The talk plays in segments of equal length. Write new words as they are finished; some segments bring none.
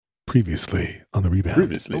Previously on the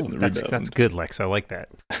Rebound. That's good, Lex. I like that.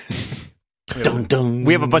 Dun, dun.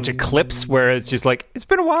 We have a bunch of clips where it's just like, it's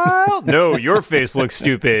been a while. No, your face looks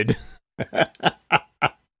stupid.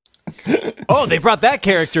 Oh, they brought that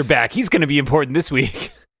character back. He's going to be important this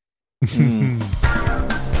week.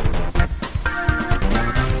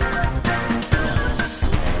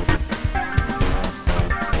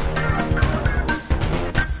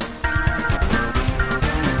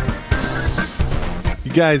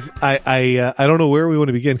 You guys, I don't know where we want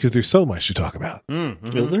to begin because there's so much to talk about.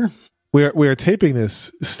 Mm-hmm. Is there? We are taping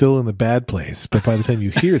this still in the bad place, but by the time you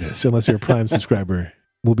hear this, unless you're a Prime subscriber,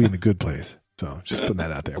 we'll be in the good place. So just putting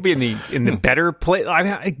that out there. We'll be in the better place.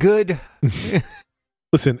 Good.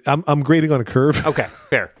 Listen, I'm grading on a curve. Okay,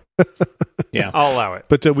 fair. Yeah. I'll allow it.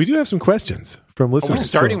 But we do have some questions from listeners. We're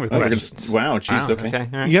starting with we're gonna- questions. wow, jeez, okay.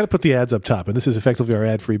 All right. You got to put the ads up top, and this is effectively our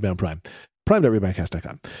ad for Rebound Prime.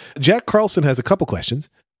 Prime.reboundcast.com. Jack Carlson has a couple questions.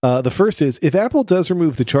 The first is, if Apple does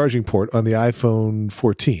remove the charging port on the iPhone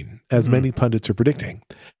 14, as many pundits are predicting,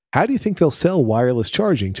 how do you think they'll sell wireless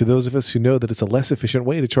charging to those of us who know that it's a less efficient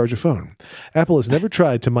way to charge a phone? Apple has never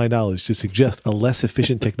tried, to my knowledge, to suggest a less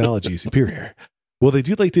efficient technology is superior. Will they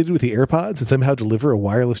do like they did with the AirPods and somehow deliver a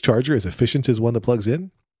wireless charger as efficient as one that plugs in?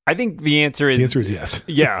 I think the answer is... The answer is yes.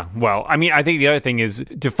 Yeah, well, I mean, I think the other thing is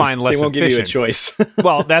define less They won't efficient. give you a choice.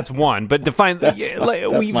 Well, that's one, but define... That's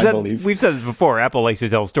my belief. We've said this before. Apple likes to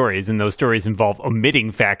tell stories, and those stories involve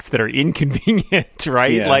omitting facts that are inconvenient,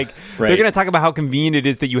 right? Yeah, like, right. they're going to talk about how convenient it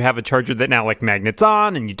is that you have a charger that now, like, magnets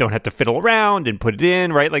on, and you don't have to fiddle around and put it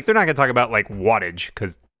in, right? Like, they're not going to talk about, like, wattage,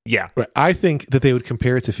 because, yeah. Right. I think that they would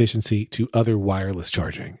compare its efficiency to other wireless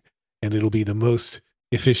charging, and it'll be the most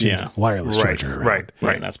efficient wireless charger around. Right.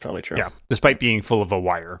 Right, that's probably true. Yeah, despite being full of a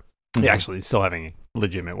wire. Mhm. Actually, still having a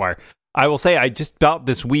legitimate wire. I will say, I just bought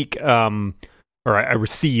this week, or I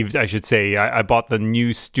received, I should say, I bought the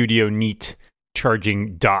new Studio Neat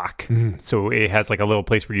charging dock. So it has like a little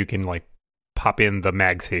place where you can like pop in the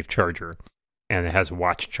MagSafe charger, and it has a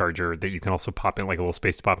watch charger that you can also pop in, like a little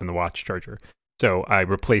space to pop in the watch charger. So I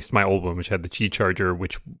replaced my old one, which had the Qi charger,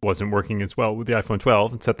 which wasn't working as well with the iPhone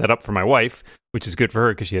 12, and set that up for my wife, which is good for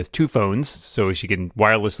her because she has two phones, so she can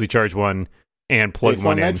wirelessly charge one and plug Hey,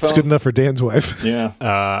 one phone, in. night phone. It's good enough for Dan's wife. Yeah.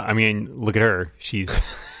 I mean, look at her. She's...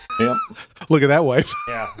 Yep. Look at that wife.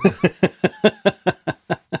 Yeah.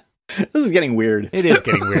 This is getting weird. It is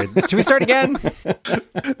getting weird. Should we start again?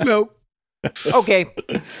 Nope. Okay.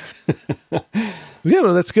 Yeah,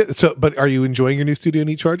 no, that's good. So, but are you enjoying your new Studio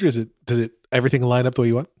Neat charger? Does it everything line up the way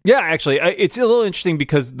you want? Yeah, actually, it's a little interesting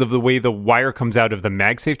because of the way the wire comes out of the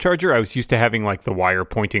MagSafe charger. I was used to having like the wire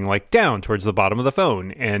pointing like down towards the bottom of the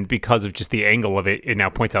phone, and because of just the angle of it, it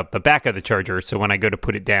now points out the back of the charger. So when I go to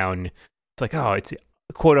put it down, it's like, oh, it's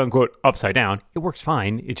quote unquote upside down. It works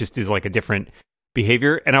fine. It just is like a different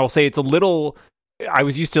behavior. And I will say it's a little... I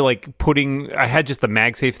was used to like I had just the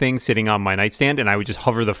MagSafe thing sitting on my nightstand, and I would just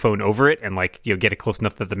hover the phone over it and like, get it close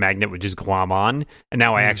enough that the magnet would just glom on. And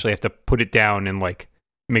now I actually have to put it down and like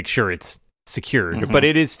make sure it's secured. Mhm. But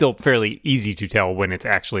it is still fairly easy to tell when it's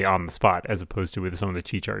actually on the spot, as opposed to with some of the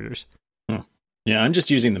Qi chargers. Yeah, I'm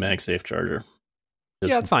just using the MagSafe charger.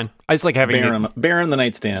 Yeah, it's fine. I just like having it. Bare on the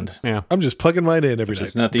nightstand. Yeah. I'm just plugging mine in every Which night.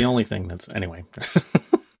 is not the only thing that's... Anyway.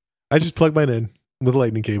 I just plug mine in with a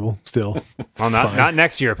lightning cable still. Well, It's not fine. not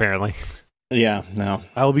next year apparently. Yeah, no.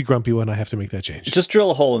 I'll be grumpy when I have to make that change. Just drill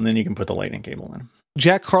a hole and then you can put the lightning cable in.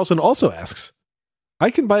 Jack Carlson also asks, I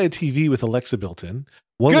can buy a TV with Alexa built in.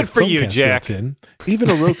 One Good with for you, Chromecast Jack. built in, even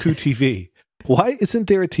a Roku TV. Why isn't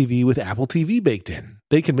there a TV with Apple TV baked in?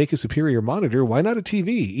 They can make a superior monitor. Why not a TV?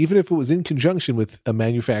 Even if it was in conjunction with a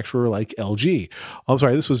manufacturer like LG. Oh, I'm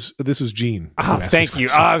sorry. This was Gene. who Oh, asked this thank you.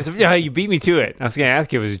 question. You beat me to it. I was going to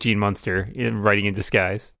ask you if it was Gene Munster writing in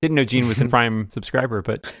disguise. Didn't know Gene was a Prime subscriber,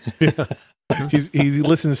 but He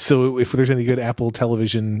listens, so if there's any good Apple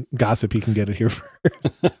television gossip, he can get it here first.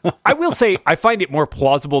 I will say I find it more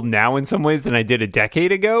plausible now in some ways than I did a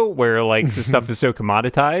decade ago, where like the stuff is so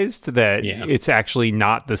commoditized that it's actually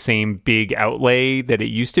not the same big outlay that it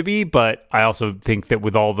used to be. But I also think that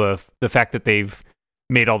with all the fact that they've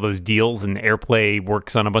made all those deals and AirPlay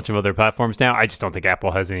works on a bunch of other platforms now, I just don't think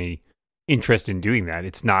Apple has any interest in doing that.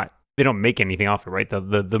 It's not, they don't make anything off it, right?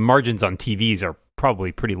 The margins on TVs are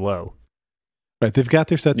probably pretty low. Right. They've got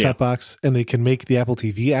their set-top box, and they can make the Apple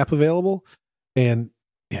TV app available. And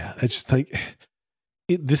yeah, it's just like,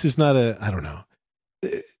 this is not I don't know.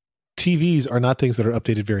 TVs are not things that are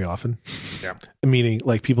updated very often. Yeah. Meaning,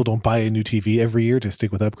 like, people don't buy a new TV every year to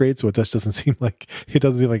stick with upgrades, so it just doesn't seem like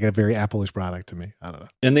a very Apple-ish product to me. I don't know.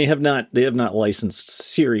 And they have not licensed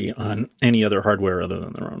Siri on any other hardware other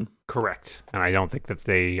than their own. Correct. And I don't think that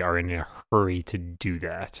they are in a hurry to do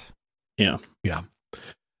that. Yeah.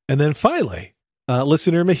 And then finally,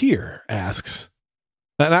 listener Mahir asks,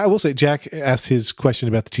 and I will say Jack asked his question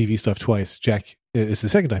about the TV stuff twice. Jack is the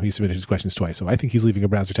second time he submitted his questions twice, so I think he's leaving a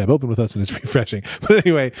browser tab open with us and it's refreshing. But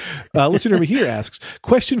anyway, listener Mahir asks,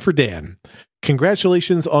 question for Dan.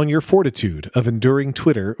 Congratulations on your fortitude of enduring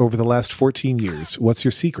Twitter over the last 14 years. What's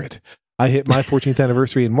your secret? I hit my 14th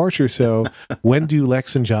anniversary in March or so. When do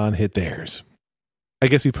Lex and John hit theirs? I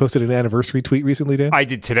guess you posted an anniversary tweet recently, Dan? I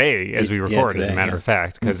did today as we record, today, as a matter of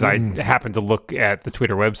fact, because I happened to look at the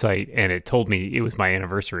Twitter website and it told me it was my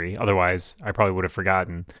anniversary. Otherwise, I probably would have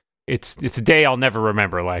forgotten. It's a day I'll never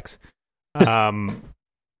remember, Lex.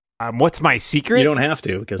 What's my secret? You don't have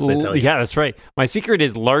to, because they tell you. Yeah, that's right. My secret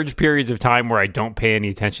is large periods of time where I don't pay any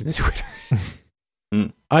attention to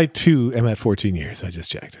Twitter. I, too, am at 14 years. I just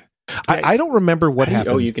checked. I don't remember what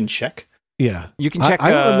happened. Oh, you can check? Yeah. You can check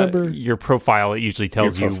I don't remember your profile. It usually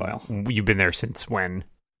tells Your you profile. you've been there since when.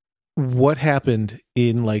 what happened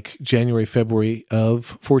in like January, February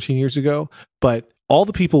of 14 years ago. But all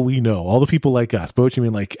the people we know, all the people like us, but what you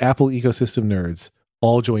mean, like Apple ecosystem nerds,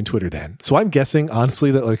 all joined Twitter then. So I'm guessing,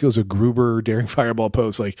 honestly, that like it was a Gruber Daring Fireball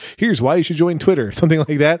post, like, here's why you should join Twitter, something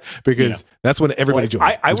like that, because that's when everybody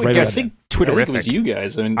joined. I would guess Twitterific. I think it was you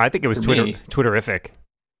guys. I think it was Twitterific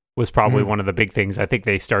was probably one of the big things. I think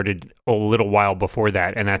they started a little while before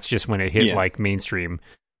that, and that's just when it hit like mainstream.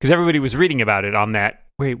 Because everybody was reading about it on that.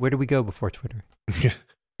 Wait, where did we go before Twitter?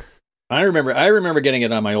 I remember getting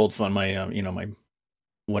it on my old phone, my my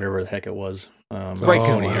whatever the heck it was. Right,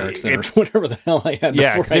 Sony Ericsson or whatever the hell I had.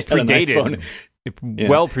 Yeah, because it predated.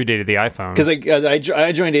 Well predated the iPhone. Because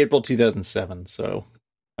I joined April 2007, so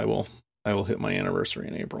I will hit my anniversary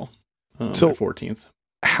in April. So my 14th.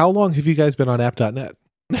 How long have you guys been on app.net?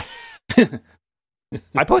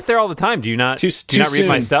 I post there all the time. Do you not? Do you not read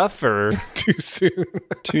my stuff or too soon?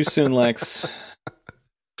 Too soon, Lex.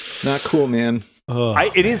 Not cool, man.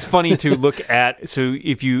 It is funny to look at. So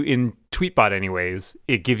if you in Tweetbot, anyways,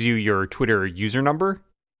 it gives you your Twitter user number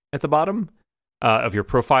at the bottom of your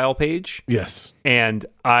profile page. Yes. And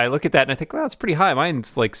I look at that and I think, well, that's pretty high.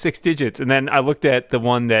 Mine's like 6 digits. And then I looked at the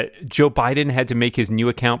one that Joe Biden had to make his new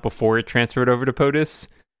account before it transferred over to POTUS.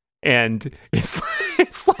 And it's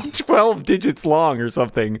like 12 digits long or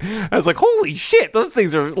something. I was like, holy shit, those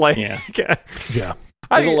things are like... Yeah.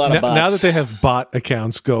 There's a lot of bots. Now that they have bot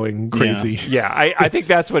accounts going crazy. Yeah, I think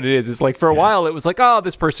that's what it is. It's like for a while it was like, oh,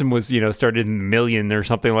 this person was, started in the million or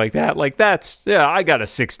something like that. Like that's, I got a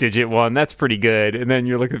 6-digit one. That's pretty good. And then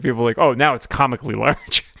you're looking at people like, oh, now it's comically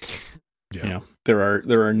large. Yeah. There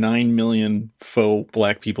are 9 million faux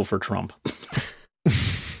black people for Trump.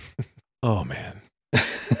 Oh, man.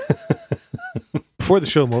 Before the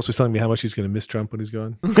show, Most was telling me how much he's going to miss Trump when he's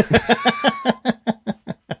gone.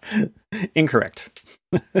 Incorrect.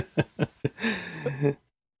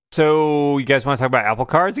 So you guys want to talk about Apple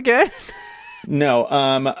Cars again? No,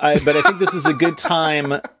 but I think this is a good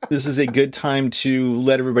time. This is a good time to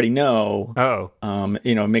let everybody know.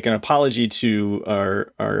 Make an apology to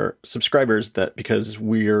our subscribers that because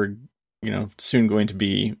we're soon going to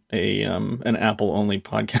be an Apple only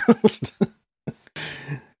podcast.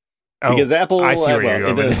 Because Apple, I see where you're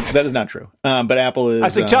going with this. That is not true. But Apple is. I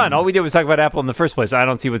was like, John, all we did was talk about Apple in the first place. I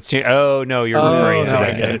don't see what's changed. Oh no, you're referring to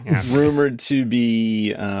that. Yeah. Rumored to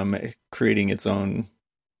be creating its own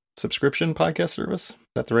subscription podcast service. Is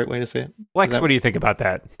that the right way to say it? Lex, what do you think about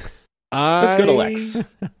that? Let's go to Lex.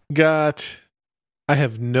 I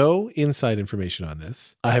have no inside information on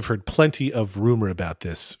this. I have heard plenty of rumor about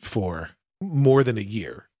this for more than a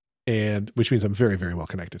year. And which means I'm very, very well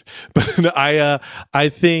connected. But I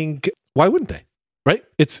think, why wouldn't they? Right?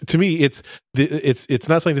 To me, it's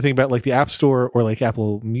not something to think about like the App Store or like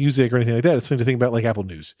Apple Music or anything like that. It's something to think about like Apple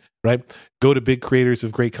News, right? Go to big creators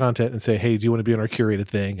of great content and say, hey, do you want to be on our curated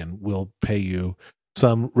thing? And we'll pay you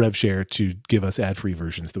some rev share to give us ad-free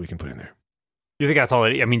versions that we can put in there. You think that's all?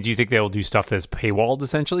 I mean, do you think they'll do stuff that's paywalled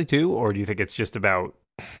essentially too, or do you think it's just about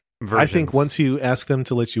versions? I think once you ask them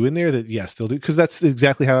to let you in there, that yes, they'll do, because that's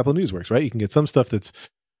exactly how Apple News works, right? You can get some stuff that's.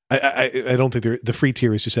 I don't think the free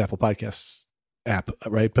tier is just Apple Podcasts app,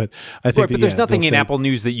 right? But I think, but there's nothing in Apple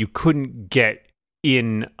News that you couldn't get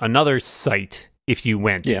in another site if you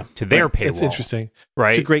went to their paywall. It's interesting, right?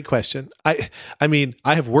 It's a great question. I mean,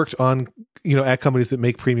 I have worked on at companies that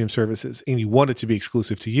make premium services, and you want it to be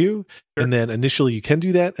exclusive to you, and then initially you can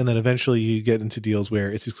do that, and then eventually you get into deals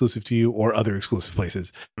where it's exclusive to you or other exclusive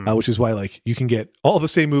places, which is why like you can get all the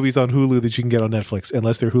same movies on Hulu that you can get on Netflix,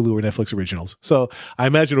 unless they're Hulu or Netflix originals. So I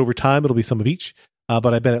imagine over time it'll be some of each,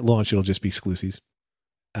 but I bet at launch it'll just be exclusives,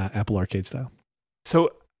 Apple Arcade style.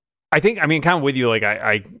 So I think, kind of with you, like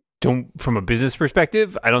I don't, from a business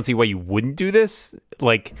perspective, I don't see why you wouldn't do this.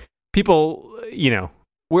 Like, people,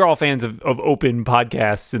 we're all fans of open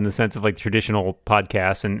podcasts in the sense of like traditional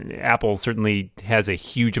podcasts, and Apple certainly has a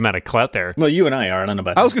huge amount of clout there. Well, you and I are. I don't know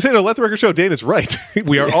about I was going to say, no, let the record show, Dana's right.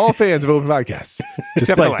 We are all fans of open podcasts.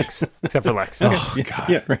 Except for Lex. Except for Lex. Oh, God.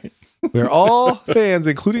 Yeah, right. We're all fans,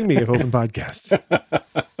 including me, of open podcasts.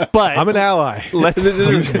 But I'm an ally.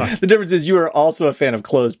 The difference is you are also a fan of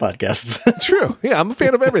closed podcasts. True. Yeah, I'm a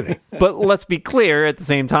fan of everything. But let's be clear, at the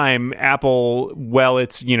same time, Apple, well,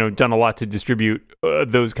 it's done a lot to distribute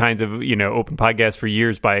those kinds of open podcasts for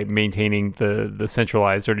years by maintaining the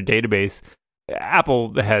centralized sort of database.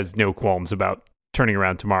 Apple has no qualms about turning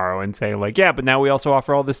around tomorrow and saying like, yeah, but now we also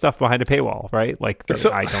offer all this stuff behind a paywall, right? Like,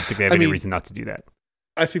 I don't think they have any reason not to do that.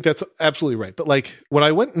 I think that's absolutely right. But like when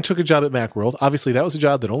I went and took a job at Macworld, obviously that was a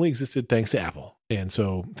job that only existed thanks to Apple. And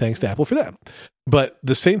so thanks to Apple for that. But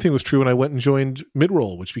the same thing was true when I went and joined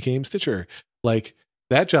Midroll, which became Stitcher. Like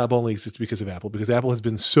that job only exists because of Apple, because Apple has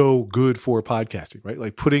been so good for podcasting, right?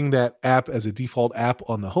 Like putting that app as a default app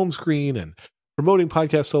on the home screen and promoting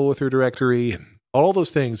Podcast Solo with their directory and all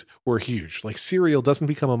those things were huge. Like Serial doesn't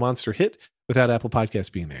become a monster hit without Apple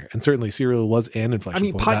Podcasts being there. And certainly Serial was an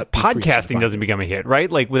inflection point. Podcasting doesn't become a hit,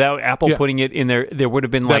 right? Like without Apple putting it in there, there would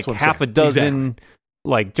have been like half a dozen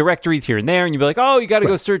like directories here and there. And you'd be like, oh, you got to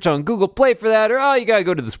go search on Google Play for that. Or, oh, you got to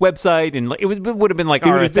go to this website. And it would have been like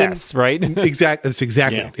RSS, right? Exactly. That's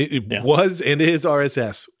exactly it. It was and is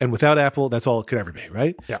RSS. And without Apple, that's all it could ever be,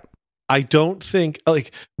 right? Yeah. I don't think,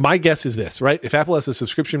 like, my guess is this, right? If Apple has a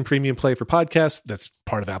subscription premium play for podcasts, that's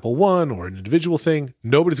part of Apple One or an individual thing,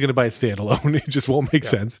 nobody's going to buy it standalone. It just won't make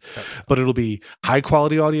sense. But it'll be high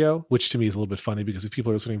quality audio, which to me is a little bit funny because if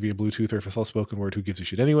people are listening via Bluetooth or if it's all spoken word, who gives a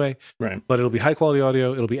shit anyway? Right. But it'll be high quality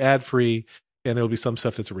audio, it'll be ad free, and there'll be some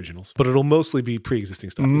stuff that's originals. But it'll mostly be pre-existing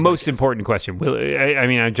stuff. Most important question.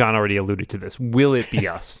 John already alluded to this. Will it be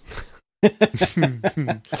us?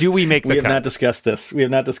 Do we make the cut? We have not discussed this. Are we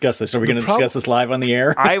going to discuss this live on the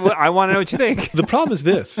air? I want to know what you think. The problem is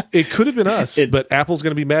this. It could have been us, but Apple's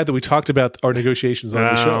going to be mad that we talked about our negotiations on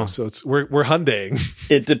the show. So we're Hyundaiing.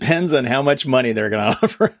 It depends on how much money they're going to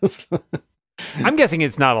offer us. I'm guessing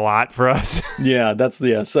it's not a lot for us.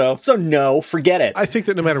 So no, forget it. I think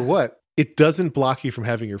that no matter what, it doesn't block you from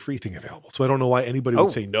having your free thing available. So I don't know why anybody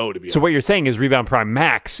would say no to be honest. So what you're saying is Rebound Prime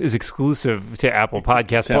Max is exclusive to Apple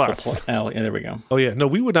Podcast Plus. Yeah, there we go. Oh yeah. No,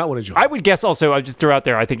 we would not want to join. I would guess also, I'll just throw out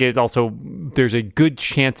there, I think it's also, there's a good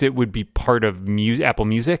chance it would be part of Apple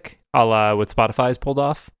Music, a la what Spotify's pulled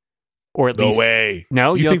off. Or at least, no way.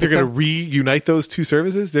 No, you think they're going to reunite those two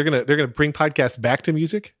services? They're going to bring podcasts back to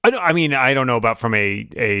music? I don't know about from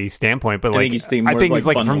a standpoint, but I think it's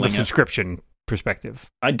like from the subscription perspective.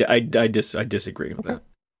 I disagree with that.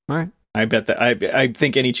 All right. I bet that I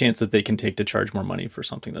think any chance that they can take to charge more money for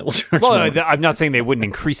something that will charge more. I'm not saying they wouldn't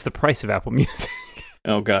increase the price of Apple Music.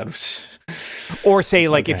 Oh God. Or say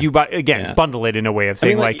like if you buy bundle it in a way of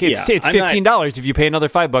saying it's $15 if you pay another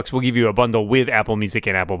 $5 we'll give you a bundle with Apple Music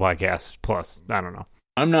and Apple Podcasts Plus. I don't know.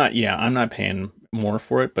 I'm not paying more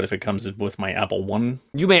for it, but if it comes with my Apple One,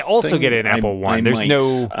 you may also get an Apple One.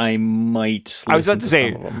 I might. I was about to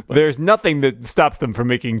say there's nothing that stops them from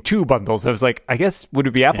making two bundles. I was like, I guess would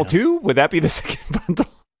it be Apple 2? Would that be the second bundle?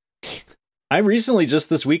 I recently, just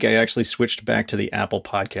this week, I actually switched back to the Apple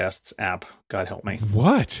Podcasts app. God help me.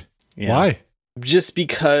 What? Yeah. Why? Just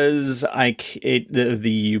because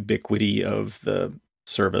the ubiquity of the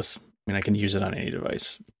service. I mean, I can use it on any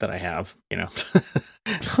device that I have.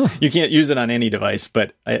 You can't use it on any device,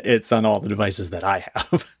 but it's on all the devices that I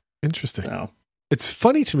have. Interesting. So. It's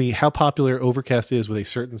funny to me how popular Overcast is with a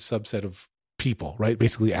certain subset of people, right?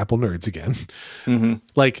 Basically Apple nerds again. Mm-hmm.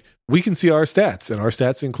 Like we can see our stats, and our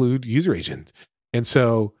stats include user agent. And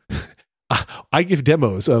so I give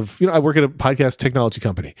demos of, I work at a podcast technology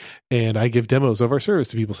company, and I give demos of our service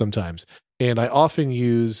to people sometimes. And I often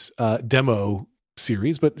use demo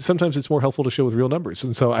series, but sometimes it's more helpful to show with real numbers.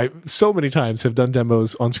 And so I so many times have done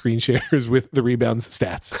demos on screen shares with the Rebounds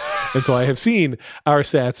stats. And so I have seen our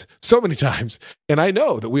stats so many times, and I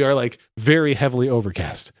know that we are like very heavily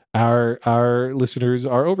Overcast. Our listeners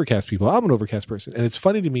are Overcast people. I'm an Overcast person. And it's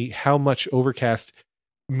funny to me how much Overcast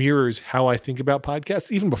mirrors how I think about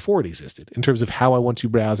podcasts, even before it existed, in terms of how I want to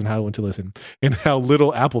browse and how I want to listen, and how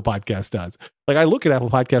little Apple Podcast does. Like I look at Apple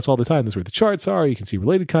Podcasts all the time. That's where the charts are. You can see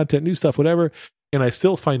related content, new stuff, whatever. And I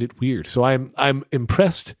still find it weird. So I'm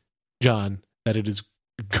impressed, John, that it is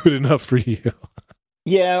good enough for you.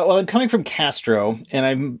 Yeah, well, I'm coming from Castro, and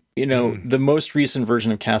I'm, the most recent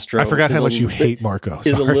version of Castro. I forgot how much you hate Marco.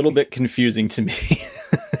 Is a little bit confusing to me.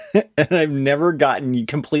 And I've never gotten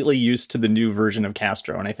completely used to the new version of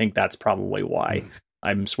Castro, and I think that's probably why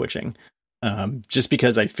I'm switching. just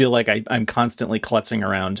because I feel like I'm constantly klutzing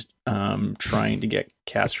around trying to get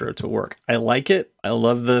Castro to work. I like it. I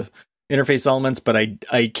love the interface elements, but I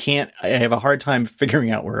have a hard time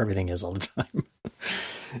figuring out where everything is all the time.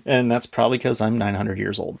 And that's probably because I'm 900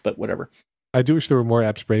 years old, but whatever. I do wish there were more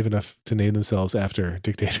apps brave enough to name themselves after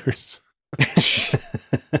dictators.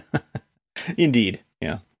 Indeed.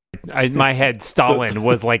 Yeah. My head, Stalin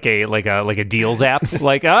was like a deals app.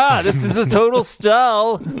 Like, this is a total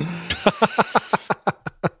stall.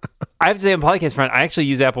 I have to say on podcast front, I actually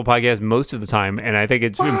use Apple Podcasts most of the time, and I think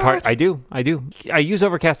it's in part. I do. I use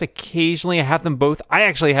Overcast occasionally. I have them both. I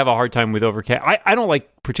actually have a hard time with Overcast. I don't like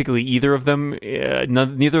particularly either of them.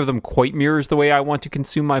 Neither of them quite mirrors the way I want to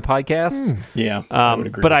consume my podcasts. Yeah, I would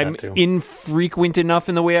agree but with I'm that too. infrequent enough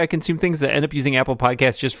in the way I consume things that I end up using Apple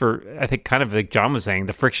Podcasts just for, I think, kind of like John was saying,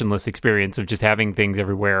 the frictionless experience of just having things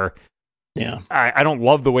everywhere. Yeah, I don't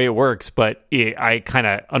love the way it works, but I kind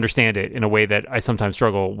of understand it in a way that I sometimes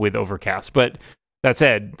struggle with Overcast. But that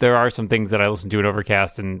said, there are some things that I listen to in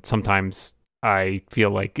Overcast, and sometimes I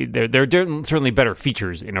feel like there are certainly better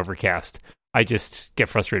features in Overcast. I just get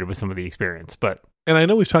frustrated with some of the experience. And I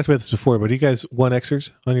know we've talked about this before, but do you guys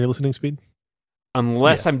 1xers on your listening speed?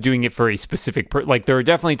 Unless I'm doing it for a specific like there are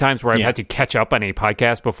definitely times where I've had to catch up on a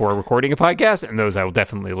podcast before recording a podcast, and those I will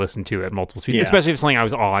definitely listen to at multiple speeds, especially if it's something I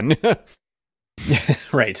was on.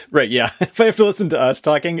 Right, yeah. If I have to listen to us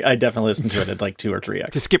talking, I definitely listen to it at like 2 or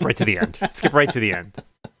 3x. Just skip right to the end. Skip right to the end.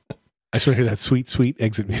 I just want to hear that sweet, sweet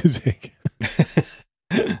exit music.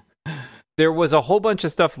 There was a whole bunch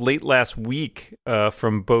of stuff late last week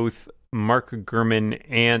from both Mark Gurman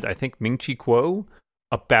and I think Ming-Chi Kuo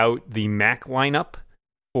about the Mac lineup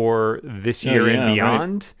for this year and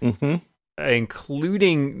beyond, right.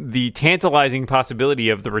 Including the tantalizing possibility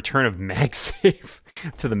of the return of MagSafe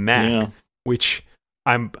to the Mac, which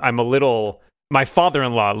I'm a little... My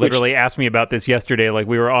father-in-law literally asked me about this yesterday. Like,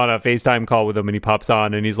 we were on a FaceTime call with him, and he pops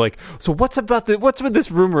on, and he's like, "So what's with this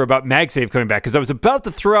rumor about MagSafe coming back? Because I was about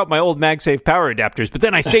to throw out my old MagSafe power adapters, but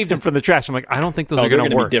then I saved them from the trash." I'm like, I don't think those are going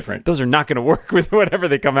to work. Be different. Those are not going to work with whatever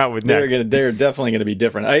they come out with next. They're definitely going to be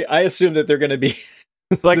different. I assume that they're going to be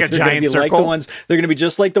like a giant circle. Like they're going to be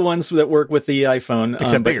just like the ones that work with the iPhone,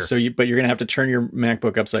 except bigger. But you're going to have to turn your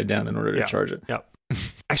MacBook upside down in order to charge it. Yep.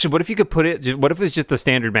 Actually, what if you could put it? What if it was just the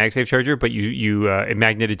standard MagSafe charger, but you it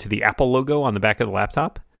magneted to the Apple logo on the back of the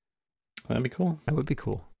laptop? That'd be cool. That would be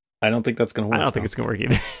cool. I don't think that's going to work. I don't think it's going to work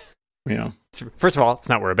either. Yeah. First of all, it's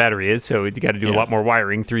not where a battery is, so you got to do a lot more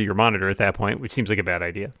wiring through your monitor at that point, which seems like a bad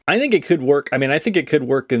idea. I think it could work. I mean, I think it could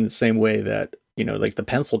work in the same way that, like the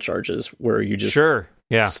pencil charges, where you just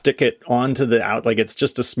stick it onto the like it's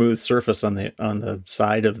just a smooth surface on the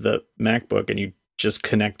side of the MacBook, and you just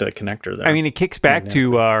connect a connector there. I mean, it kicks back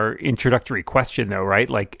to our introductory question, though, right?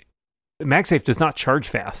 Like, MagSafe does not charge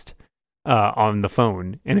fast on the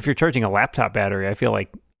phone, and if you're charging a laptop battery, I feel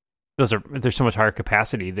like there's so much higher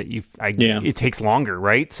capacity that it takes longer,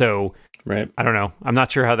 right? So, I don't know. I'm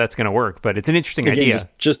not sure how that's going to work, but it's an interesting idea.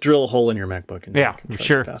 Just drill a hole in your MacBook. And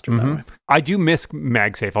sure. Faster that way. I do miss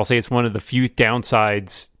MagSafe. I'll say it's one of the few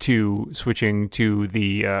downsides to switching to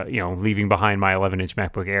the leaving behind my 11-inch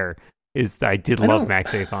MacBook Air. Is I did love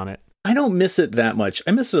MagSafe on it. I don't miss it that much.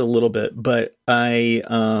 I miss it a little bit, but I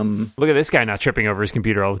look at this guy not tripping over his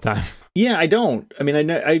computer all the time. Yeah, I don't. I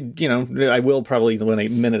mean, I will probably the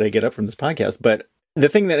minute I get up from this podcast. But the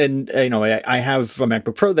thing that I have a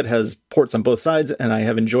MacBook Pro that has ports on both sides, and I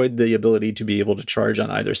have enjoyed the ability to be able to charge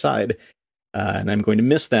on either side. And I'm going to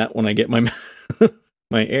miss that when I get my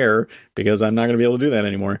my Air, because I'm not going to be able to do that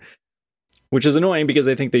anymore. Which is annoying, because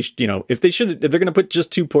I think if they're going to put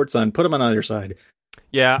just 2 ports on, put them on either side.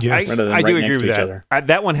 Yeah, yes. I do agree with that.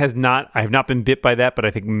 That one has not. I have not been bit by that, but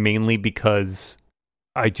I think mainly because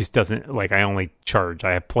I just doesn't I only charge.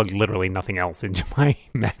 I have plugged literally nothing else into my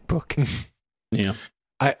MacBook. Yeah,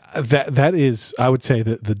 that is. I would say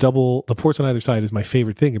that the ports on either side is my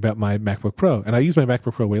favorite thing about my MacBook Pro, and I use my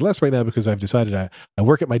MacBook Pro way less right now because I've decided I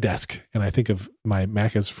work at my desk and I think of my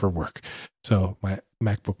Mac as for work. So my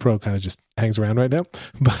MacBook Pro kind of just hangs around right now,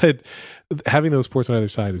 but having those ports on either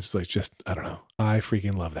side is I don't know. I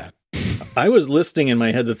freaking love that. I was listing in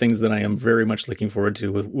my head the things that I am very much looking forward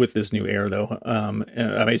to with this new Air, though.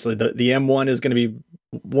 Obviously, the M1 is going to be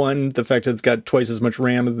one. The fact that it's got twice as much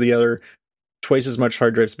RAM as the other, twice as much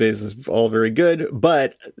hard drive space is all very good.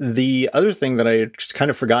 But the other thing that I had kind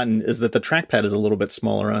of forgotten is that the trackpad is a little bit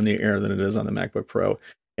smaller on the Air than it is on the MacBook Pro.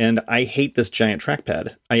 And I hate this giant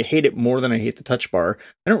trackpad. I hate it more than I hate the touch bar.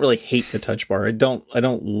 I don't really hate the touch bar. I don't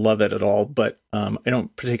love it at all, but I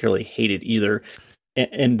don't particularly hate it either.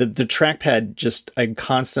 And the trackpad, I'm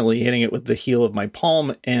constantly hitting it with the heel of my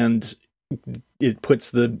palm, and it puts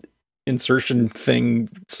the insertion thing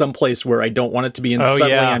someplace where I don't want it to be, and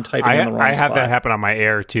suddenly I'm typing in the wrong spot. I have that happen on my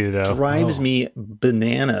Air too, though. Drives me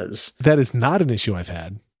bananas. That is not an issue I've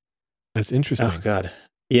had. That's interesting. Oh God,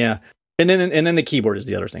 yeah. And then the keyboard is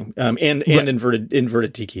the other thing. And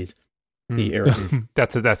inverted T keys. The arrow keys.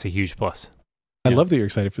 That's a huge plus. I love that you're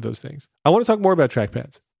excited for those things. I want to talk more about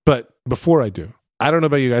trackpads, but before I do, I don't know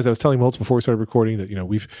about you guys. I was telling Moltz before we started recording that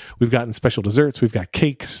we've gotten special desserts, we've got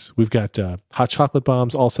cakes, we've got hot chocolate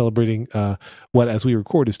bombs, all celebrating what, as we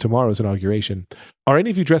record, is tomorrow's inauguration. Are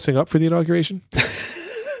any of you dressing up for the inauguration?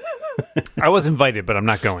 I was invited, but I'm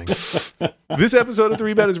not going. This episode of The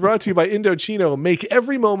Rebound is brought to you by Indochino. Make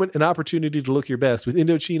every moment an opportunity to look your best. With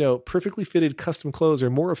Indochino, perfectly fitted custom clothes are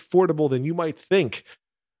more affordable than you might think.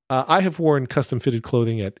 I have worn custom fitted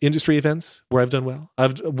clothing at industry events where I've done well.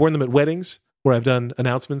 I've worn them at weddings where I've done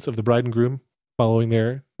announcements of the bride and groom following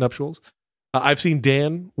their nuptials. I've seen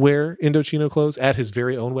Dan wear Indochino clothes at his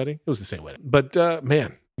very own wedding. It was the same wedding. But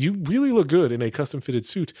man, you really look good in a custom-fitted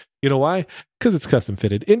suit. You know why? Because it's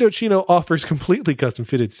custom-fitted. Indochino offers completely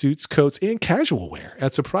custom-fitted suits, coats, and casual wear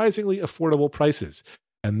at surprisingly affordable prices.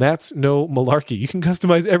 And that's no malarkey. You can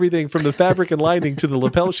customize everything from the fabric and lining to the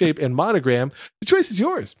lapel shape and monogram. The choice is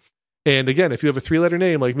yours. And again, if you have a 3-letter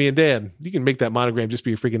name like me and Dan, you can make that monogram just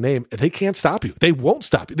be your freaking name. They can't stop you. They won't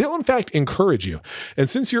stop you. They'll, in fact, encourage you. And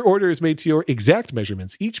since your order is made to your exact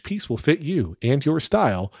measurements, each piece will fit you and your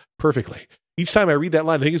style perfectly. Each time I read that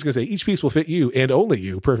line, I think it's going to say each piece will fit you and only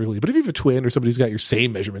you perfectly. But if you have a twin or somebody who's got your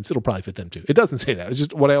same measurements, it'll probably fit them too. It doesn't say that. It's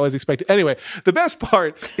just what I always expected. Anyway, the best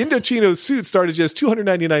part, Indochino's suits start at just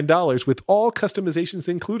 $299 with all customizations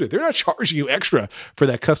included. They're not charging you extra for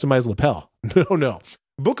that customized lapel. No.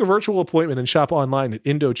 Book a virtual appointment and shop online at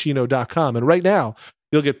Indochino.com. And right now,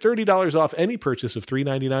 you'll get $30 off any purchase of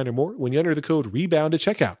 $399 or more when you enter the code REBOUND at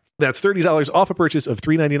checkout. That's $30 off a purchase of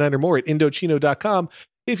 $399 or more at Indochino.com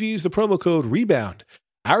if you use the promo code REBOUND.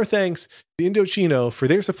 Our thanks to Indochino for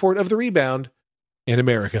their support of The Rebound and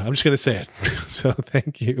America. I'm just going to say it. So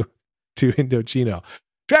thank you to Indochino.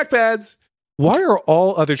 Trackpads. Why are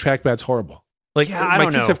all other trackpads horrible? Like, my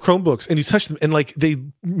kids have Chromebooks and you touch them and like they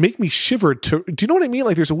make me shiver do you know what I mean?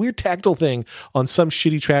 Like there's a weird tactile thing on some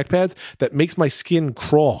shitty trackpads that makes my skin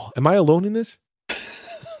crawl. Am I alone in this?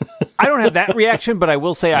 I don't have that reaction, but I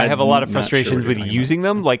will say I have a lot of frustrations with using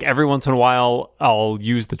them. Like every once in a while, I'll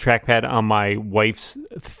use the trackpad on my wife's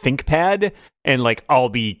ThinkPad, and like I'll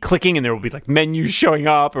be clicking, and there will be like menus showing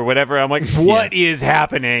up or whatever. I'm like, what is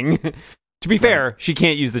happening? To be fair, she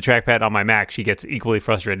can't use the trackpad on my Mac. She gets equally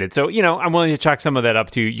frustrated. So, I'm willing to chalk some of that up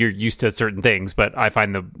to you're used to certain things, but I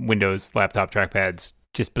find the Windows laptop trackpads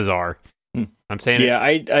just bizarre. I'm saying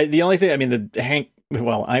I the only thing, I mean,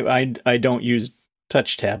 I don't use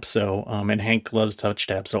touch tab, so and Hank loves touch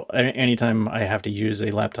tab, so anytime I have to use a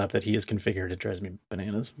laptop that he has configured, it drives me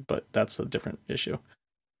bananas, but that's a different issue.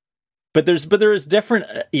 But there is different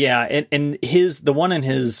and the one in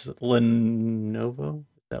his Lenovo, is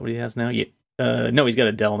that what he has now? No, he's got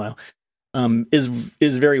a Dell now. Is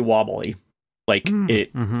very wobbly. Like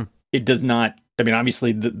it does not, I mean,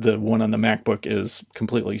 obviously the one on the MacBook is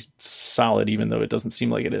completely solid, even though it doesn't seem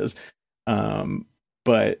like it is.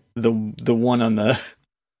 But the one on the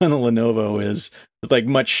Lenovo is like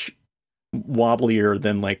much wobblier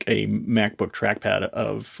than like a MacBook trackpad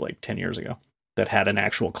of like 10 years ago that had an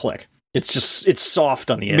actual click. It's soft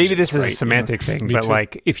on the edges. Maybe this is a semantic thing, but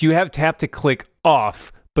like if you have tap to click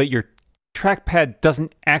off, but your trackpad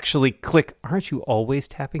doesn't actually click, aren't you always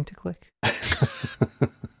tapping to click?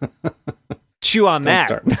 Chew on that.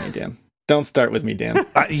 Don't start with me, Dan. Don't start with me, Dan.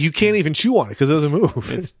 You can't even chew on it because it doesn't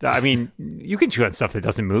move. I mean, you can chew on stuff that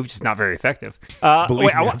doesn't move, just not very effective. Believe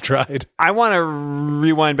me, I've tried. I want to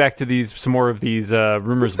rewind back to some more of these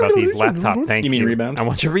rumors about these laptop. Thank you. You mean rebound? I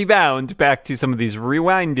want to rebound back to some of these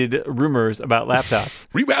rewinded rumors about laptops.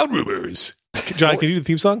 Rebound rumors. John, can you do the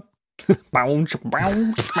theme song?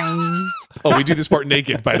 Oh, we do this part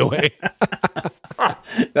naked, by the way.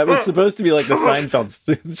 That was supposed to be like the Seinfeld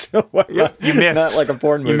scene. So you missed. Not like a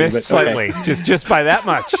porn movie. You missed slightly, okay. just by that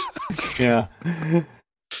much. Yeah.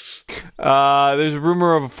 There's a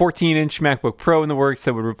rumor of a 14-inch MacBook Pro in the works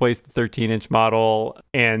that would replace the 13-inch model,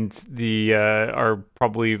 and the are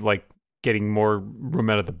probably like getting more room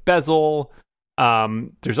out of the bezel.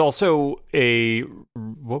 There's also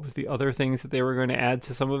what was the other things that they were going to add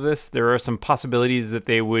to some of this? There are some possibilities that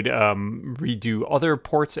they would redo other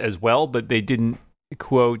ports as well, but they didn't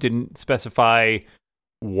specify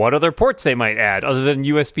what other ports they might add other than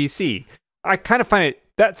USB-C. I kind of find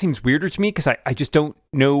that seems weirder to me because I just don't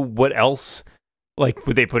know what else. Like,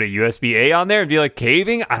 would they put a USB-A on there and be like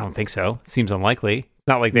caving? I don't think so. It seems unlikely. It's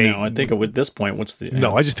not like they... No, I think at this point, what's the...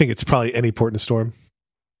 No, I just think it's probably any port in a storm.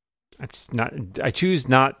 I choose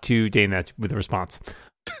not to deign that with a response.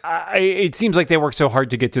 It seems like they worked so hard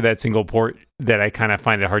to get to that single port that I kind of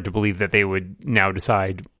find it hard to believe that they would now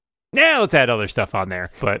decide, let's add other stuff on there.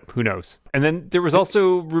 But who knows? And then there was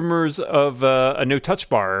also rumors of a no touch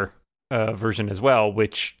bar version as well,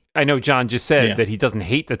 which I know John just said that he doesn't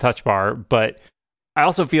hate the touch bar, but I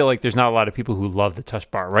also feel like there's not a lot of people who love the touch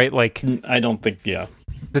bar, right? Like, I don't think,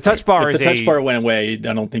 the touch bar if the touch bar went away, I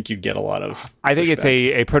don't think you'd get a lot of I think pushback. It's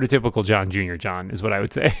a prototypical John Jr. John is what I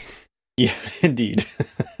would say. Yeah, indeed.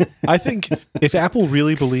 I think if Apple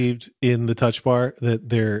really believed in the touch bar, that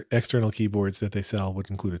their external keyboards that they sell would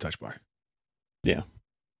include a touch bar. Yeah.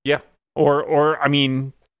 Yeah. Or I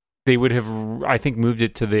mean, they would have, I think, moved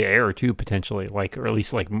it to the Air too, potentially, or at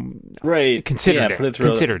least right.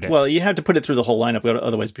 Considered it. Well, you have to put it through the whole lineup,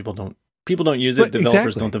 otherwise people don't use it. But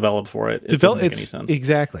developers don't develop for it. It doesn't make any sense.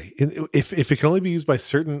 Exactly. If it can only be used by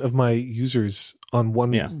certain of my users on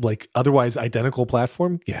one otherwise identical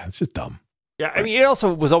platform, it's just dumb. Yeah, I mean, it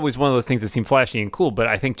also was always one of those things that seemed flashy and cool, but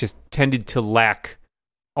I think just tended to lack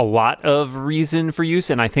a lot of reason for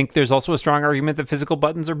use. And I think there's also a strong argument that physical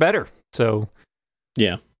buttons are better. So,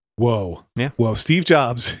 yeah. Whoa. Yeah. Whoa. Steve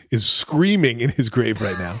Jobs is screaming in his grave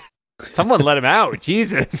right now. Someone let him out.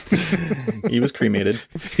 Jesus. He was cremated.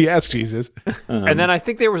 He asked Jesus. And then I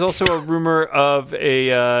think there was also a rumor of they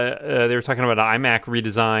were talking about an iMac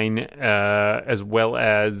redesign as well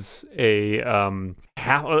as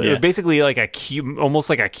basically like a cube, almost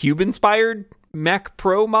like a Cube inspired Mac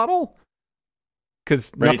Pro model.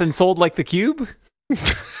 Because nothing sold like the Cube.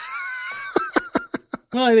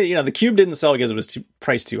 Well, the Cube didn't sell because it was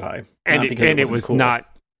priced too high. And it was cool. Not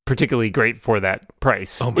particularly great for that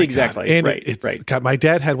price. Oh my exactly. God. And right. God, my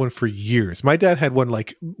dad had one for years. My dad had one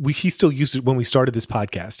he still used it when we started this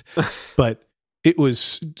podcast, but it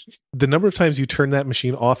was the number of times you turn that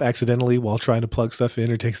machine off accidentally while trying to plug stuff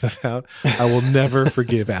in or take stuff out. I will never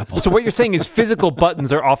forgive Apple. So what you're saying is physical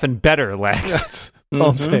buttons are often better, Lex. That's all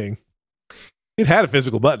I'm saying. It had a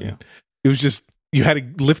physical button. Yeah. It was just you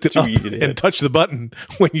had to lift it up and touch the button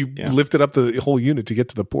when you lifted up the whole unit to get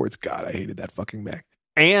to the ports. God, I hated that fucking Mac.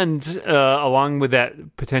 And along with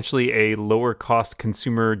that, potentially a lower cost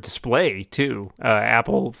consumer display too.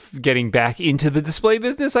 Apple getting back into the display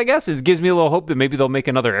business, I guess. It gives me a little hope that maybe they'll make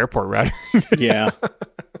another airport router. Yeah,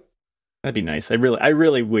 that'd be nice. I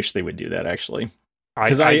really wish they would do that, actually.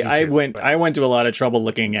 Because I went to a lot of trouble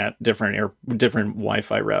looking at different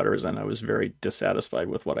Wi-Fi routers, and I was very dissatisfied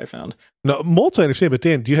with what I found. No, Moltz, I understand, but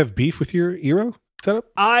Dan, do you have beef with your Eero setup?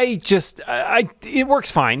 It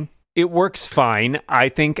works fine. It works fine. I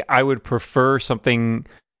think I would prefer something,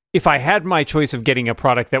 if I had my choice of getting a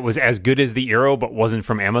product that was as good as the Eero but wasn't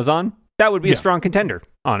from Amazon, that would be a strong contender,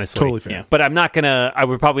 honestly. Totally fair. Yeah. But I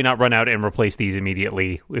would probably not run out and replace these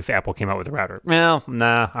immediately if Apple came out with a router. Well,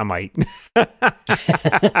 nah, I might.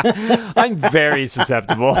 I'm very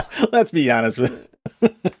susceptible. Let's be honest with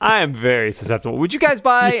I am very susceptible. Would you guys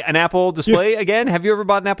buy an Apple display again? Have you ever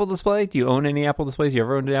bought an Apple display? Do you own any Apple displays? You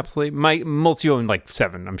ever owned an Apple display? Moltz, you own like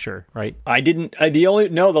 7, I'm sure, right? I didn't.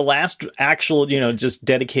 The last actual, just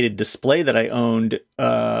dedicated display that I owned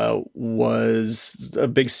was a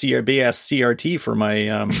big BS CRT for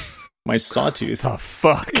my my Sawtooth. Oh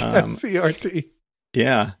fuck, CRT.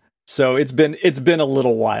 Yeah. So it's been a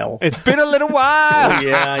little while. It's been a little while.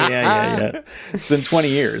 Yeah. It's been 20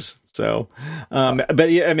 years. So,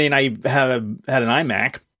 but yeah, I mean, I had an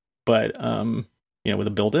iMac, but with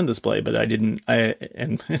a built-in display. But I didn't.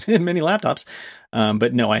 And many laptops.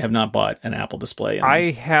 But no, I have not bought an Apple display in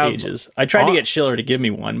ages. I tried to get Schiller to give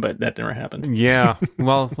me one, but that never happened. Yeah.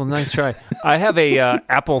 Well, nice try. I have a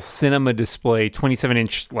Apple Cinema display,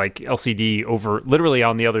 27-inch LCD literally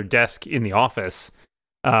on the other desk in the office.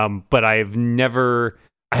 But I don't remember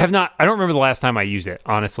the last time I used it,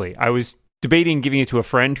 honestly. I was debating giving it to a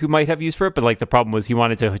friend who might have use for it, but the problem was he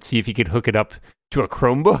wanted to see if he could hook it up to a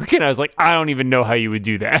Chromebook, and I was like, I don't even know how you would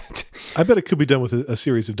do that. I bet it could be done with a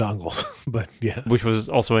series of dongles, but yeah. Which was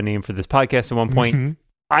also a name for this podcast at one point. Mm-hmm.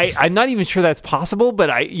 I'm not even sure that's possible, but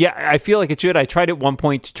I feel like it should. I tried at one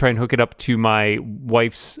point to try and hook it up to my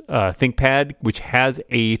wife's ThinkPad, which has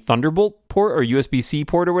a Thunderbolt port or USB-C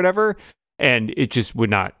port or whatever, and it just would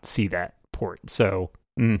not see that port. So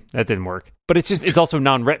that didn't work. But it's also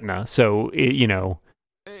non-Retina, so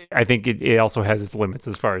I think it also has its limits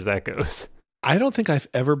as far as that goes. I don't think I've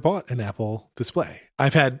ever bought an Apple display.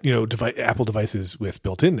 I've had Apple devices with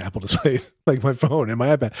built-in Apple displays, like my phone and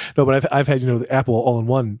my iPad. No, but I've had the Apple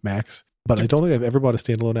all-in-one Macs. But I don't think I've ever bought a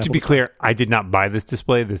standalone Apple. To be clear, I did not buy this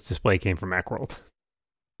display. This display came from Macworld.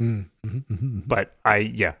 But I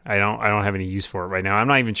don't have any use for it right now. I'm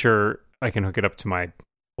not even sure I can hook it up to my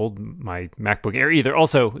my MacBook Air either.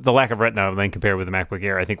 Also, the lack of Retina then compared with the MacBook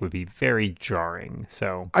Air, I think would be very jarring.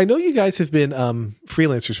 So I know you guys have been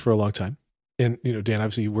freelancers for a long time, and Dan,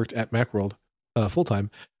 obviously you worked at Macworld full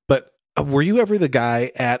time. But were you ever the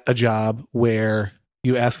guy at a job where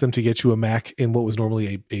you asked them to get you a Mac in what was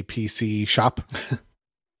normally a PC shop?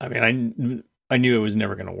 I mean, I knew it was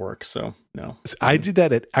never going to work, so no. I did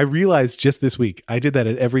that I realized just this week, I did that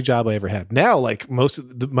at every job I ever had. Now, like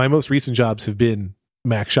my most recent jobs have been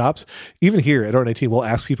Mac shops. Even here at Art19, we'll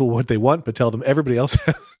ask people what they want, but tell them everybody else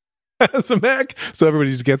has a Mac. So everybody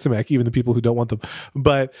just gets a Mac, even the people who don't want them.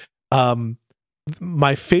 But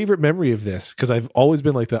my favorite memory of this, because I've always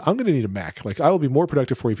been like I'm going to need a Mac. Like, I will be more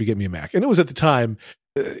productive for you if you get me a Mac. And it was at the time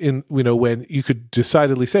when you could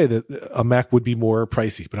decidedly say that a Mac would be more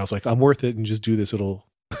pricey, but I was like, I'm worth it and just do this. It'll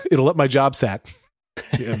let my job sat.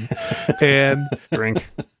 And drink.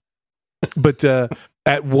 But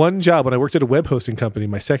at one job, when I worked at a web hosting company,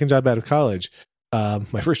 my second job out of college,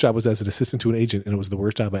 my first job was as an assistant to an agent, and it was the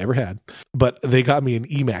worst job I ever had. But they got me an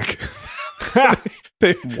eMac.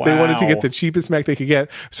 They wanted to get the cheapest Mac they could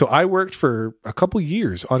get. So I worked for a couple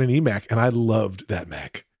years on an eMac, and I loved that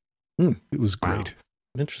Mac. It was great. Wow.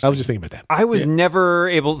 Interesting. I was just thinking about that. I was never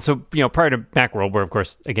able, so, prior to Macworld, where, of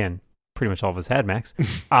course, again, pretty much all of us had Macs,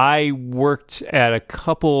 I worked at a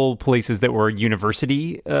couple places that were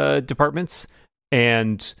university departments,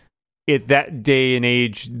 and at that day and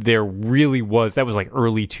age, there really was, that was like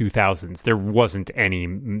early 2000s,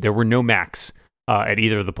 there were no Macs at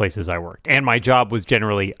either of the places I worked. And my job was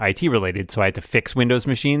generally IT related, so I had to fix Windows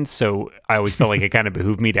machines, so I always felt like it kind of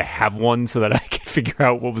behooved me to have one so that I could figure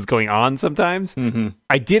out what was going on sometimes. Mm-hmm.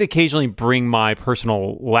 I did occasionally bring my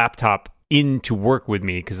personal laptop in to work with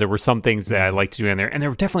me, because there were some things that I liked to do in there, and there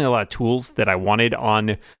were definitely a lot of tools that I wanted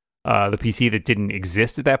on the PC that didn't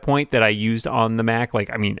exist at that point that I used on the Mac. Like,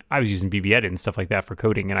 I mean, I was using BBEdit and stuff like that for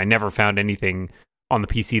coding, and I never found anything on the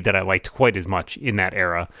PC that I liked quite as much in that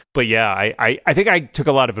era. But yeah, I think I took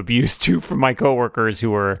a lot of abuse too from my coworkers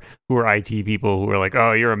who were IT people who were like,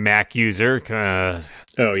 "Oh, you're a Mac user."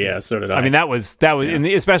 Oh yeah, so did I. I mean, that was, and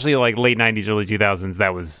especially like late 90s, early 2000s.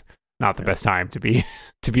 That was not the best time to be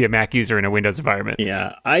a Mac user in a Windows environment.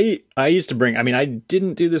 Yeah, I used to bring. I mean, I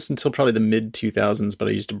didn't do this until probably the mid 2000s, but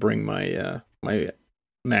I used to bring my my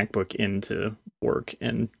MacBook into work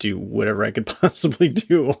and do whatever I could possibly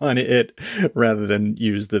do on it, rather than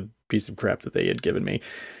use the piece of crap that they had given me.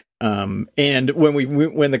 And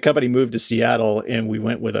when the company moved to Seattle and we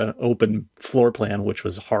went with an open floor plan, which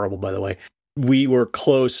was horrible, by the way, we were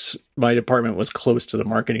close. My department was close to the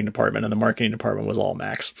marketing department, and the marketing department was all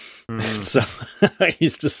Macs. So I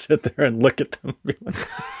used to sit there and look at them and be like,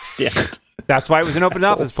 damn it. That's why it was an open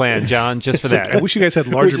office plan, John, just for that. I wish you guys had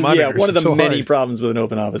larger monitors. Yeah, one of the many problems with an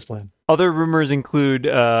open office plan. Other rumors include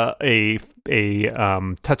a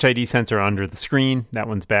Touch ID sensor under the screen. That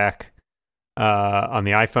one's back on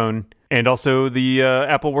the iPhone. And also the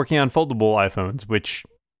Apple working on foldable iPhones, which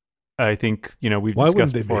I think, we've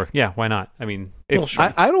discussed before. Yeah, why not? I mean,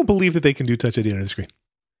 I don't believe that they can do Touch ID under the screen.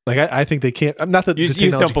 Like, I think they can't. I'm not that you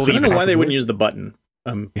don't believe. I don't know why they wouldn't use the button.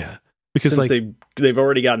 Yeah. Because since they've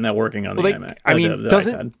already gotten that working on the iMac. I mean,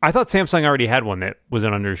 the I thought Samsung already had one that was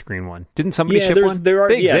an under screen one. Didn't somebody ship one? There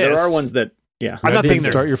are ones that. Yeah, I'm not saying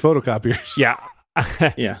start your photocopiers. Yeah,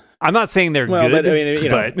 yeah. I'm not saying they're good, but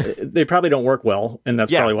I mean, they probably don't work well, and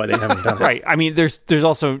that's probably why they haven't done it. Right. I mean, there's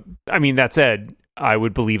also. I mean, that said, I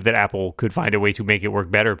would believe that Apple could find a way to make it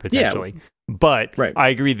work better potentially. Yeah. But I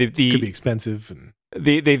agree that it could be expensive, and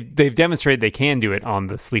they've demonstrated they can do it on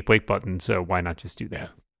the sleep wake button. So why not just do that?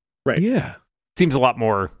 Right. Yeah. Seems a lot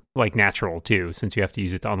more like natural too, since you have to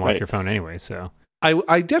use it to unlock your phone anyway. So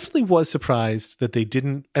I definitely was surprised that they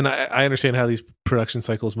didn't, and I understand how these production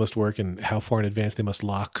cycles must work and how far in advance they must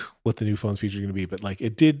lock what the new phone's features are going to be. But like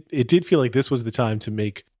it did feel like this was the time to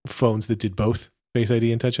make phones that did both Face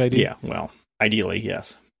ID and Touch ID. Yeah, well, ideally,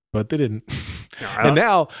 yes. But they didn't. And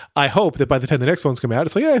now I hope that by the time the next phones come out,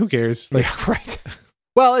 it's like, who cares? Like, yeah, right.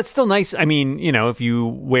 Well, it's still nice. I mean, if you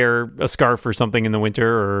wear a scarf or something in the winter,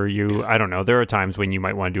 or I don't know, there are times when you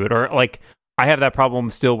might want to do it. Or like, I have that problem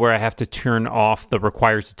still where I have to turn off the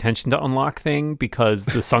requires attention to unlock thing because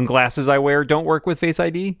the sunglasses I wear don't work with Face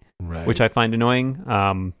ID, which I find annoying.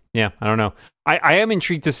 Yeah, I don't know. I am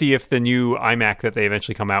intrigued to see if the new iMac that they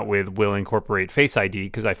eventually come out with will incorporate Face ID,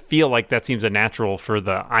 because I feel like that seems a natural for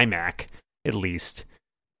the iMac, at least.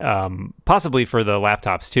 Possibly for the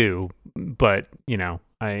laptops too, but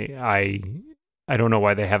I don't know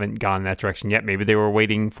why they haven't gone that direction yet. Maybe they were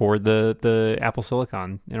waiting for the Apple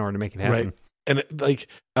Silicon in order to make it happen. Right. And like,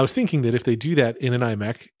 I was thinking that if they do that in an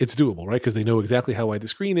iMac, it's doable, right? Because they know exactly how wide the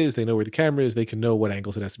screen is. They know where the camera is. They can know what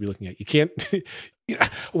angles it has to be looking at. You can't,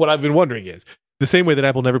 what I've been wondering is, the same way that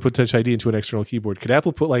Apple never put Touch ID into an external keyboard, could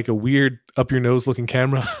Apple put like a weird up your nose looking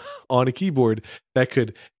camera on a keyboard that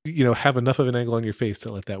could, have enough of an angle on your face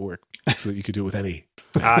to let that work so that you could do it with any?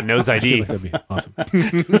 Nose ID. Like that'd be awesome.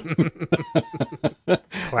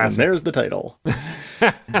 And there's the title.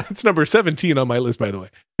 It's number 17 on my list, by the way.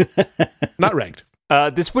 Not ranked.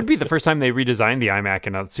 This would be the first time they redesigned the iMac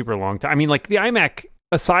in a super long time. I mean, like the iMac,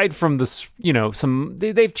 aside from this,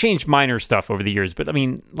 they've changed minor stuff over the years. But I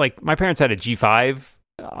mean, like my parents had a G5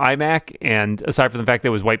 iMac, and aside from the fact that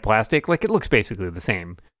it was white plastic, like it looks basically the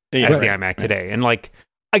same as the iMac today. And like,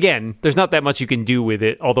 again, there's not that much you can do with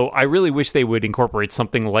it. Although I really wish they would incorporate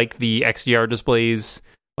something like the XDR displays,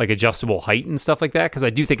 like adjustable height and stuff like that, because I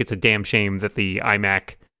do think it's a damn shame that the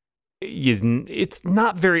iMac it's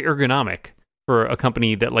not very ergonomic for a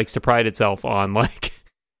company that likes to pride itself on like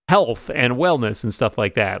health and wellness and stuff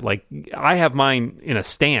like that. Like I have mine in a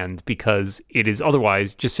stand because it is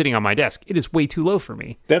otherwise just sitting on my desk. It is way too low for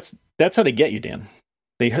me. That's how they get you, Dan.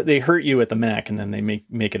 They hurt you at the Mac and then they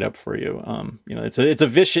make it up for you. It's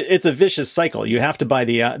a vicious cycle. You have to buy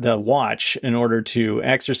the watch in order to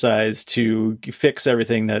exercise to fix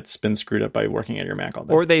everything that's been screwed up by working at your Mac all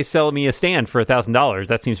day. Or they sell me a stand for $1,000.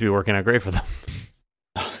 That seems to be working out great for them.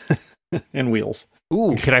 And wheels.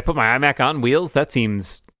 Ooh, could I put my iMac on wheels? That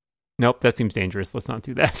seems dangerous. Let's not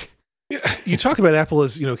do that. Yeah, you talk about Apple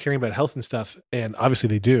as caring about health and stuff, and obviously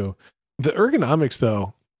they do. The ergonomics,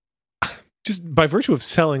 though, just by virtue of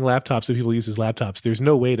selling laptops that people use as laptops, there's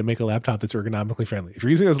no way to make a laptop that's ergonomically friendly. If you're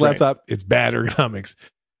using it as a laptop, it's bad ergonomics.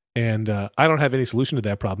 And I don't have any solution to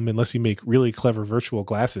that problem unless you make really clever virtual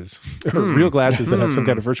glasses or real glasses that have some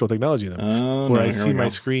kind of virtual technology in them, where I see my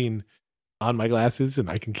screen on my glasses and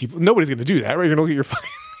I can keep. Nobody's going to do that, right? You're going to look at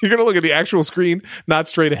you're going to look at the actual screen, not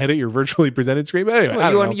straight ahead at your virtually presented screen. But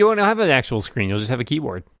anyway, you won't have an actual screen. You'll just have a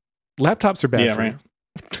keyboard. Laptops are bad for you.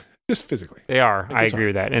 Just physically. They are. I agree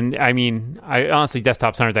with that. And I mean, honestly,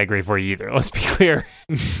 desktops aren't that great for you either. Let's be clear.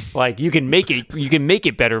 Like you can make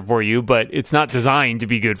it better for you, but it's not designed to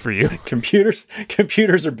be good for you. Computers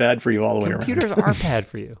are bad for you all the way around. Computers are bad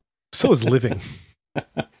for you. So is living.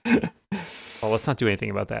 Well, let's not do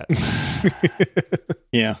anything about that.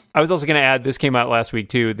 Yeah. I was also going to add, this came out last week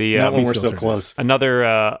too. Not when we're so close. Another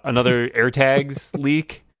AirTags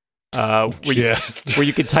leak. Where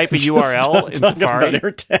you can type a URL in Safari.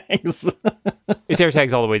 AirTags. It's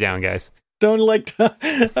AirTags all the way down, guys. Don't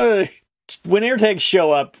when AirTags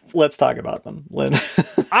show up, let's talk about them.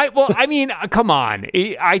 Come on.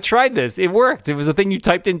 I tried this. It worked. It was a thing you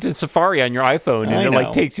typed into Safari on your iPhone, and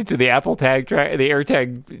it takes you to the Apple Tag, the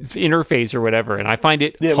AirTag interface or whatever. And I find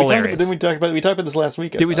it hilarious. We talked about this last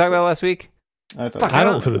week. Did we talk about it last week? I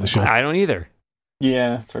don't listen to the show. I don't either.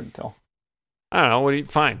 Yeah, it's hard to tell. I don't know.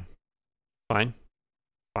 Fine. Now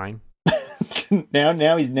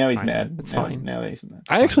he's fine. mad. It's fine. Now he's mad.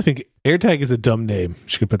 I actually think AirTag is a dumb name.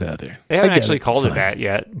 Just gonna put that out there. They haven't actually called it that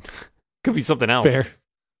yet. Could be something else.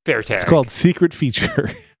 Fair tag. It's called Secret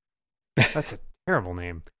Feature. That's a terrible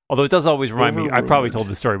name. Although it does always remind me. I probably told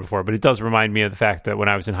this story before, but it does remind me of the fact that when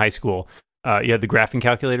I was in high school, you had the graphing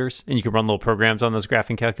calculators, and you could run little programs on those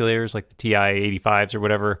graphing calculators, like the TI-85s or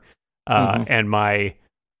whatever. And my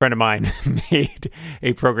friend of mine made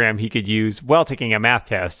a program he could use while taking a math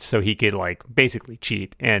test, so he could like basically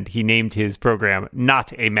cheat, and he named his program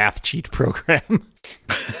Not a Math Cheat Program.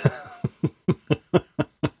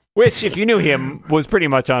 Which, if you knew him, was pretty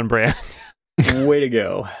much on brand. Way to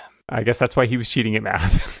go. I guess that's why he was cheating at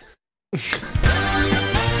math.